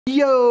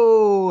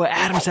Yo,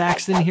 Adam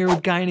Saxton here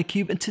with Guy in a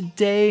Cube, and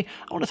today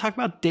I want to talk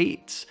about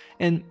dates,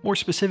 and more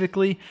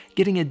specifically,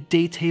 getting a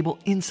date table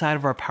inside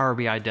of our Power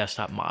BI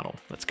desktop model.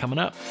 That's coming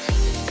up.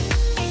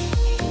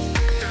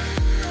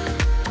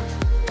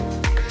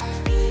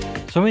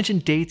 So I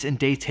mentioned dates and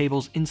date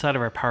tables inside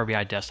of our Power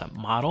BI desktop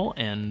model,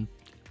 and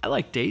I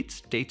like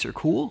dates. Dates are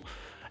cool,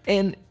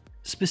 and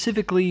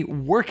specifically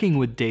working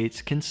with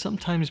dates can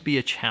sometimes be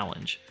a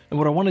challenge. And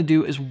what I want to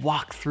do is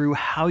walk through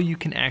how you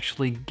can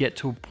actually get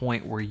to a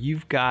point where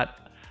you've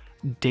got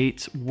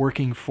dates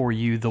working for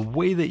you the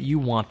way that you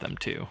want them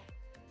to.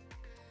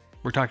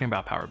 We're talking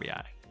about Power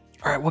BI.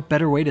 All right, what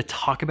better way to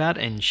talk about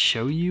and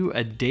show you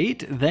a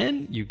date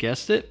than, you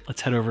guessed it,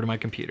 let's head over to my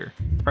computer.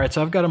 All right,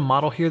 so I've got a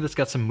model here that's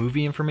got some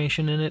movie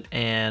information in it,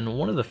 and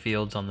one of the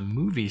fields on the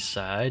movie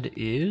side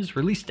is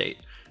release date.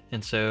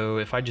 And so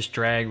if I just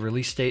drag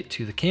release date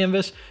to the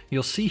canvas,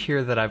 you'll see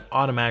here that I've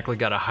automatically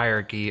got a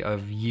hierarchy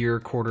of year,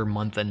 quarter,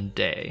 month, and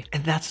day.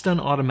 And that's done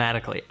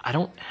automatically. I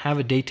don't have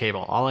a date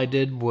table. All I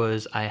did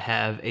was I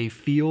have a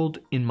field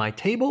in my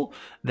table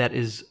that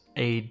is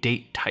a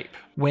date type.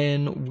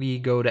 When we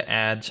go to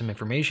add some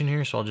information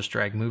here, so I'll just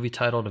drag movie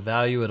title to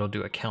value, it'll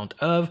do a count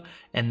of,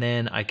 and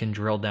then I can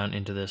drill down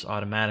into this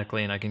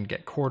automatically, and I can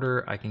get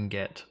quarter, I can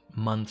get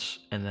months,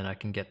 and then I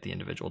can get the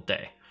individual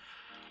day.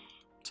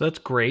 So that's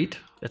great,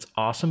 that's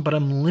awesome, but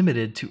I'm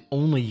limited to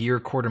only year,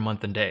 quarter,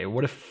 month, and day.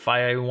 What if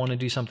I want to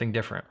do something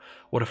different?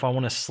 What if I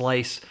want to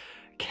slice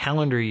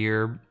calendar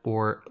year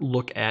or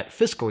look at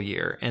fiscal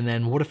year? And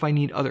then what if I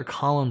need other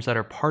columns that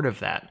are part of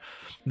that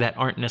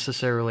aren't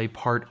necessarily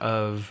part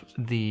of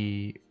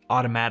the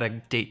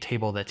automatic date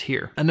table that's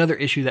here? Another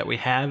issue that we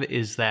have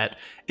is that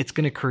it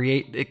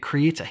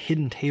creates a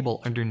hidden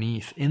table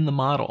underneath in the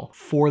model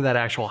for that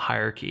actual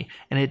hierarchy.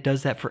 And it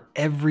does that for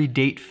every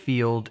date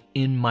field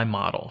in my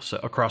model, so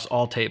across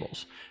all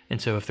tables. And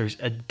so if there's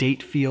a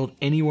date field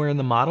anywhere in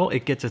the model,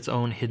 it gets its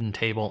own hidden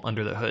table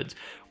under the hoods,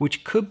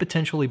 which could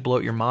potentially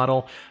bloat your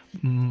model.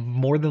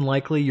 More than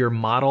likely, your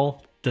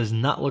model does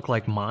not look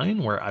like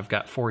mine, where I've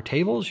got 4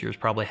 tables. Yours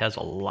probably has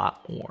a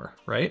lot more,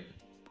 right?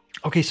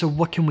 Okay, so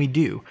what can we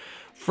do?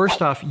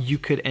 First off, you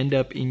could end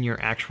up in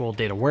your actual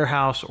data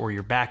warehouse or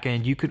your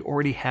backend. You could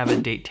already have a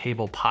date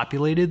table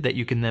populated that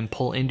you can then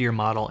pull into your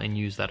model and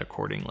use that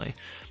accordingly.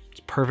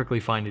 It's perfectly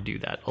fine to do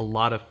that. A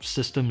lot of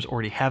systems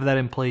already have that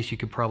in place. You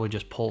could probably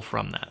just pull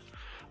from that.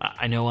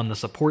 I know on the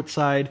support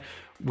side,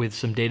 with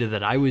some data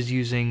that I was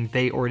using,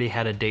 they already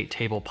had a date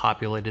table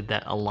populated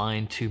that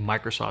aligned to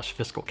Microsoft's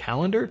fiscal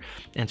calendar.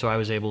 And so I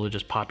was able to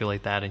just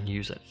populate that and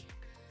use it.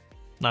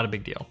 Not a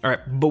big deal. All right,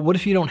 but what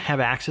if you don't have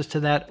access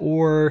to that?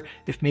 Or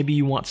if maybe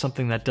you want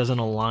something that doesn't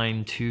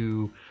align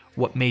to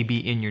what may be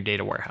in your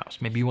data warehouse.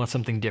 Maybe you want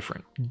something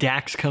different.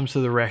 DAX comes to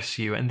the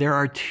rescue, and there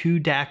are 2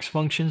 DAX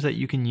functions that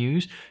you can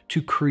use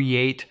to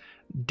create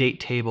date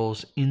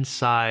tables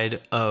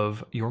inside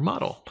of your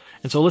model.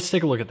 And so let's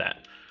take a look at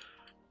that.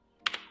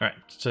 All right,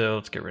 so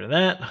let's get rid of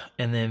that.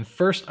 And then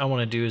first I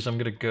wanna do is I'm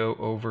gonna go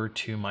over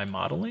to my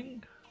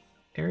modeling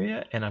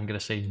area, and I'm gonna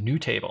say new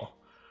table.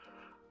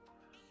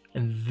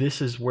 And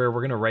this is where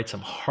we're gonna write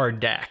some hard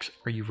DAX.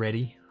 Are you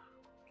ready?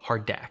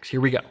 Hard DAX, here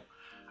we go.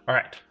 All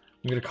right,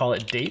 I'm gonna call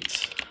it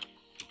dates,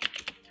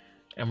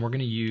 and we're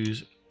gonna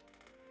use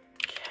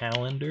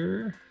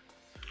calendar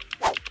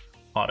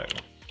auto.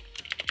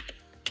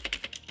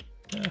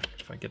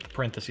 If I get the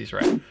parentheses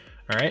right.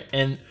 All right,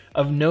 and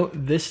of note,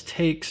 this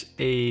takes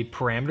a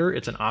parameter,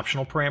 it's an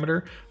optional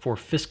parameter for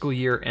fiscal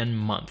year end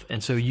month.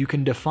 And so you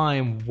can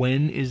define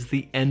when is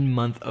the end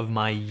month of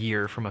my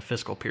year from a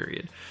fiscal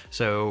period.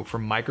 So for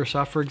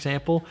Microsoft, for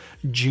example,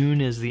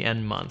 June is the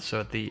end month. So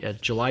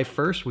at July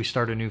 1st, we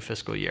start a new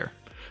fiscal year.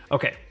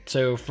 Okay,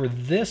 so for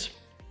this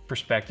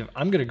perspective,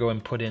 I'm gonna go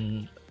and put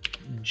in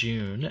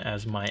June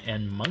as my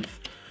end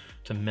month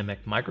to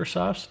mimic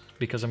Microsoft's,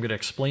 because I'm gonna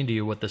explain to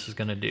you what this is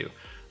gonna do.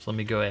 So let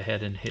me go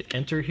ahead and hit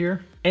enter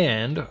here.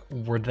 And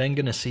we're then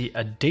gonna see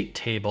a date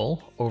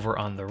table over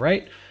on the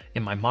right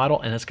in my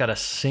model, and it's got a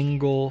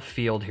single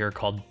field here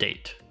called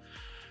date.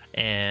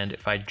 And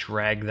if I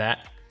drag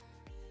that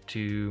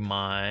to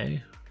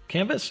my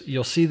canvas,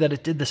 you'll see that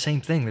it did the same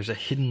thing. There's a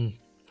hidden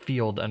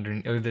field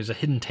there's a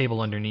hidden table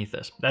underneath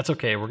this. That's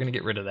okay, we're gonna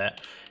get rid of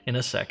that in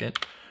a second.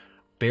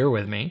 Bear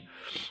with me.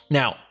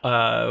 Now,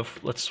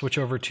 let's switch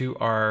over to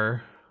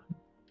our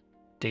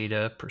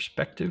data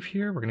perspective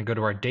here. We're gonna go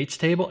to our dates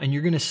table, and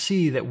you're gonna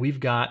see that we've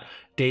got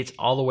dates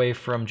all the way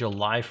from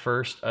July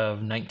 1st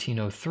of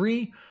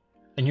 1903.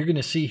 And you're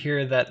gonna see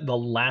here that the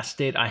last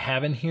date I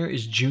have in here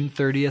is June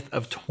 30th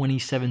of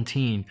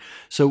 2017.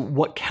 So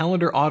what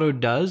Calendar Auto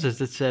does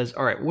is it says,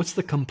 all right, what's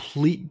the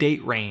complete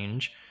date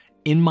range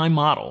in my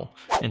model?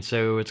 And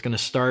so it's going to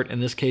start, in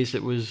this case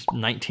it was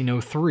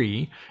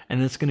 1903,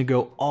 and it's going to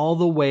go all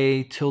the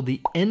way till the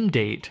end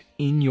date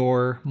in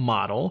your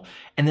model,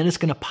 and then it's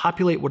going to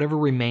populate whatever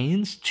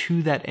remains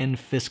to that end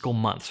fiscal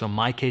month. So in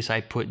my case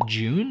I put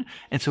June,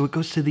 and so it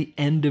goes to the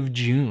end of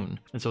June,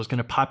 and so it's going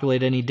to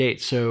populate any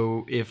date.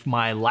 So if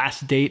my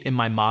last date in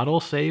my model,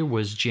 say,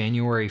 was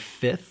January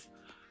 5th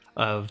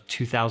of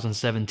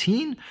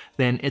 2017,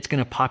 then it's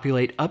going to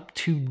populate up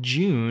to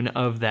June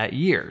of that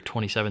year,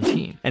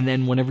 2017. And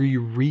then whenever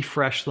you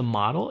refresh the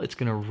model, it's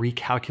going to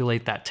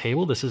recalculate that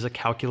table. This is a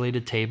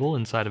calculated table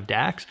inside of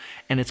DAX,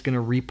 and it's going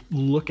to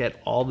look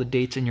at all the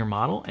dates in your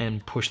model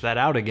and push that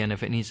out again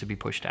if it needs to be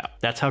pushed out.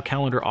 That's how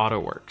Calendar Auto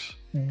works.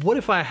 What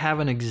if I have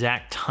an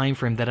exact time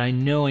frame that I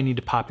know I need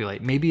to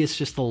populate? Maybe it's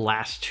just the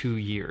last 2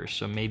 years.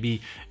 So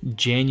maybe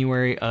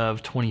January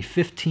of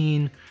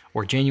 2015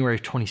 or January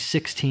of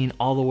 2016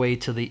 all the way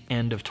to the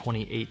end of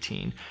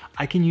 2018.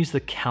 I can use the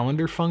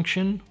calendar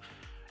function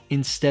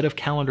instead of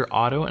Calendar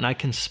Auto, and I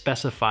can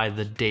specify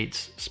the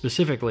dates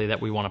specifically that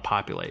we want to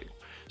populate.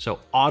 So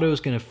Auto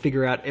is going to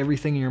figure out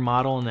everything in your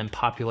model and then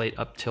populate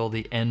up till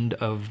the end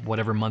of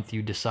whatever month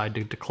you decide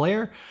to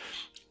declare.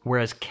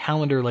 Whereas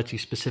Calendar lets you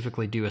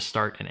specifically do a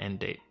start and end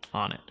date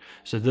on it.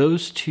 So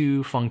those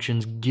two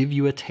functions give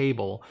you a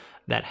table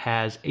that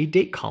has a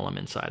date column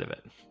inside of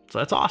it. So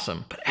that's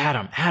awesome. But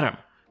Adam,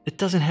 it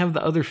doesn't have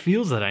the other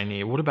fields that I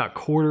need. What about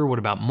quarter? What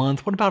about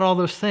month? What about all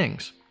those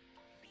things?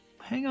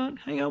 Hang on,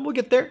 we'll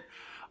get there.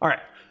 All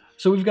right,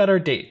 so we've got our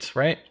dates,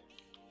 right?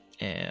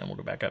 And we'll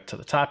go back up to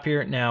the top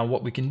here. Now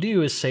what we can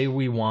do is say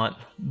we want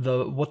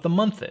what the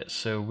month is.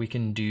 So we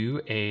can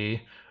do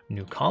a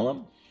new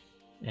column,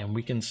 and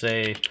we can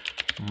say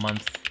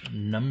month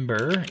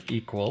number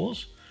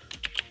equals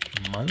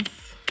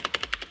month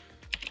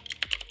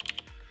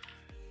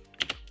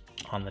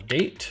on the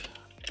date,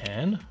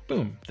 and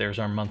boom, there's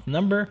our month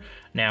number.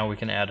 Now we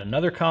can add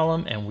another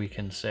column and we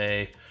can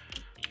say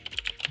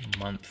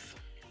month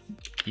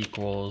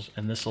equals,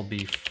 and this will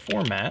be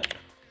format.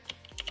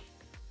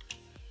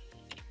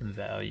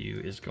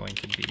 Value is going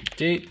to be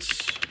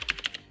dates.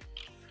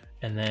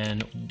 And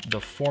then the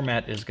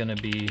format is going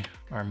to be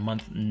our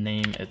month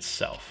name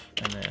itself.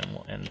 And then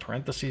we'll end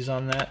parentheses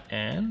on that.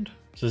 And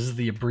so this is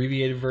the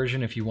abbreviated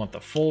version. If you want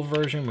the full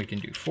version, we can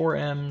do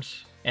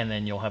 4Ms. And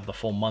then you'll have the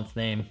full month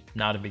name,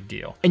 not a big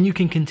deal. And you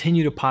can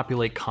continue to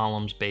populate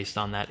columns based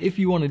on that if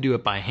you want to do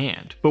it by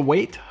hand. But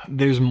wait,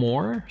 there's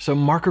more. So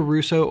Marco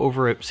Russo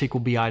over at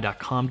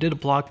SQLBI.com did a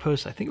blog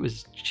post, I think it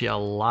was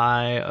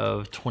July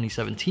of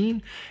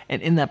 2017.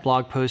 And in that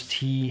blog post,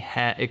 he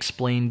had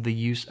explained the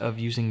use of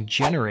using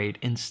generate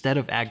instead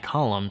of add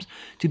columns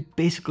to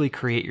basically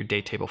create your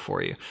date table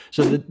for you.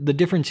 So the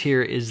difference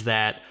here is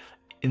that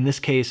in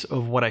this case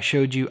of what I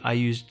showed you, I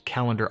used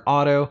Calendar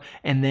Auto,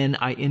 and then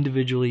I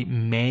individually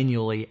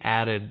manually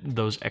added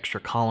those extra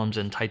columns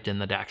and typed in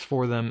the DAX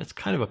for them. It's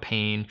kind of a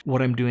pain. What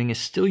I'm doing is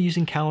still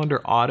using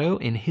Calendar Auto.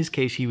 In his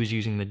case, he was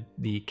using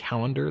the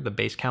calendar, the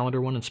base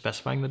calendar one, and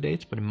specifying the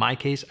dates. But in my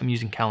case, I'm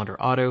using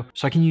Calendar Auto.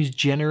 So I can use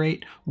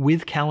generate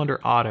with Calendar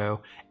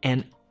Auto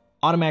and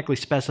automatically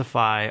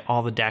specify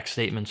all the DAX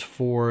statements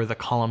for the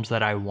columns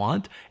that I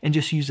want and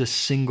just use a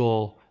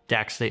single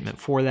DAX statement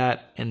for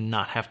that and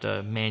not have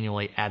to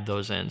manually add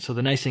those in. So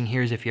the nice thing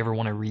here is if you ever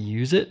want to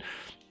reuse it,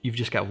 you've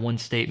just got one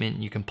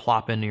statement you can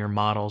plop into your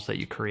models that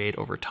you create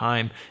over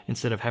time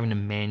instead of having to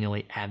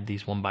manually add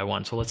these one by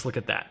one. So let's look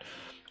at that.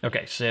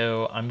 Okay,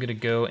 so I'm going to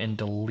go and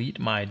delete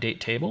my date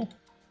table.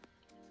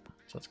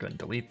 So let's go ahead and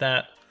delete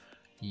that.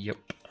 Yep.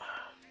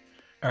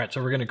 All right,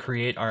 so we're going to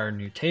create our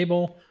new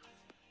table.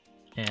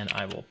 And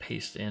I will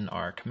paste in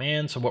our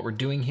command. So what we're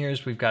doing here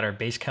is we've got our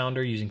base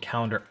calendar using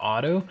Calendar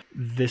Auto.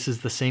 This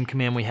is the same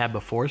command we had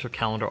before, so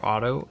Calendar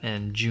Auto,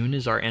 and June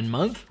is our end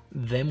month.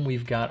 Then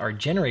we've got our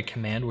generate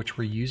command, which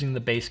we're using the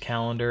base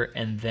calendar,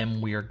 and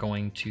then we are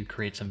going to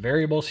create some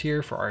variables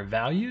here for our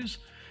values.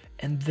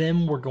 And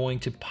then we're going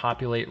to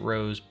populate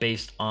rows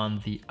based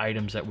on the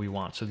items that we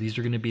want. So these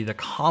are going to be the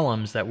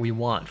columns that we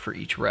want for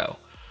each row.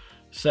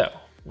 So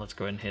let's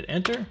go ahead and hit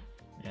enter,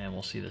 and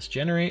we'll see this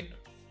generate.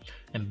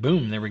 And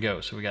boom, there we go.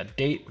 So we got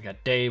date, we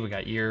got day, we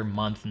got year,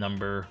 month,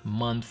 number,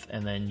 month,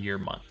 and then year,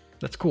 month.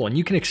 That's cool. And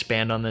you can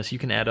expand on this. You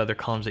can add other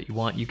columns that you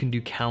want. You can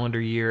do calendar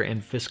year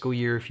and fiscal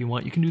year if you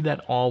want. You can do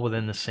that all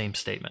within the same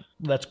statement.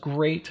 That's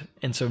great.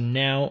 And so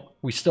now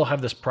we still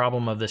have this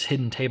problem of this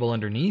hidden table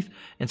underneath.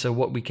 And so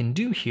what we can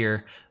do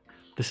here,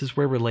 this is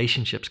where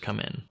relationships come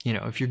in. You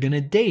know, if you're going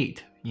to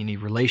date, you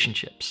need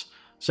relationships.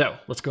 So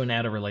let's go and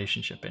add a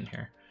relationship in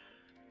here.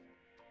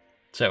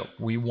 So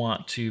we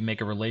want to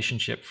make a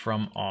relationship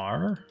from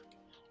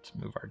let's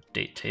move our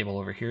date table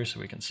over here so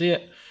we can see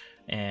it.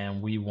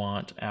 And we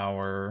want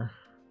our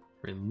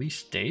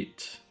release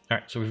date. All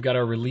right, so we've got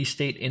our release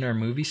date in our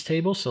movies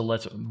table. So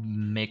let's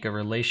make a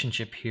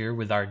relationship here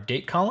with our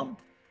date column.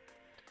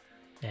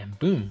 And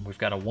boom, we've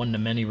got a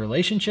one-to-many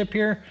relationship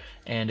here.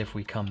 And if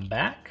we come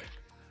back,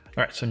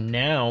 all right, so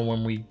now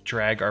when we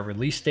drag our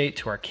release date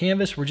to our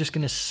canvas, we're just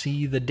gonna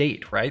see the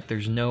date, right?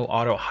 There's no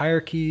auto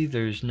hierarchy,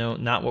 there's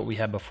not what we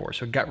had before.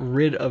 So it got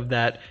rid of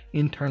that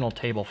internal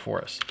table for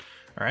us.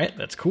 All right,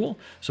 that's cool.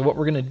 So what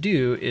we're gonna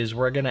do is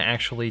we're gonna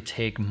actually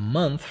take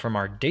month from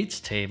our dates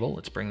table.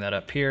 Let's bring that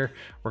up here.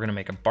 We're gonna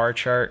make a bar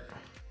chart.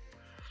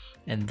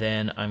 And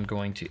then I'm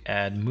going to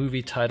add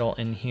movie title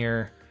in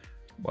here,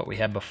 what we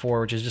had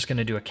before, which is just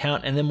gonna do a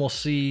count. And then we'll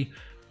see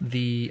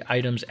the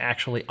items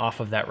actually off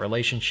of that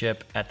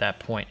relationship at that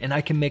point. And I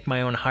can make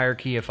my own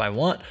hierarchy if I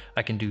want.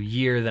 I can do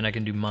year, then I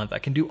can do month. I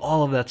can do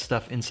all of that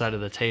stuff inside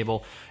of the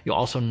table. You'll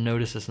also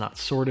notice it's not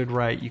sorted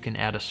right. You can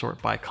add a sort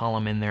by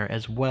column in there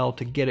as well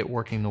to get it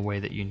working the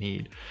way that you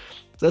need.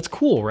 So that's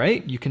cool,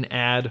 right? You can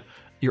add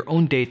your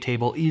own date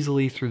table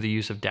easily through the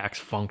use of DAX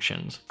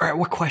functions. All right,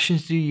 what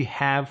questions do you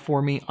have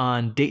for me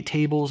on date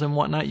tables and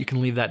whatnot? You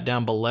can leave that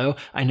down below.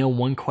 I know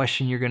one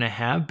question you're gonna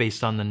have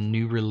based on the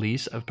new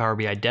release of Power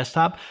BI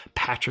Desktop.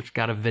 Patrick's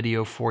got a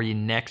video for you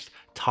next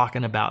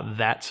talking about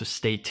that, so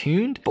stay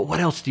tuned. But what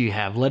else do you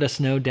have? Let us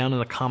know down in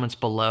the comments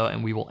below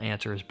and we will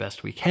answer as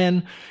best we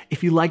can.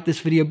 If you like this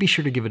video, be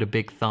sure to give it a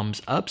big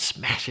thumbs up.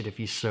 Smash it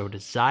if you so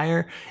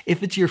desire.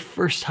 If it's your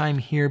first time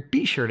here,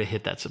 be sure to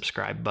hit that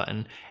subscribe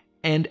button.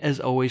 And as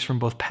always, from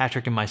both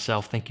Patrick and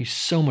myself, thank you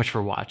so much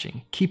for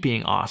watching. Keep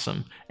being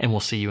awesome, and we'll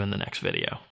see you in the next video.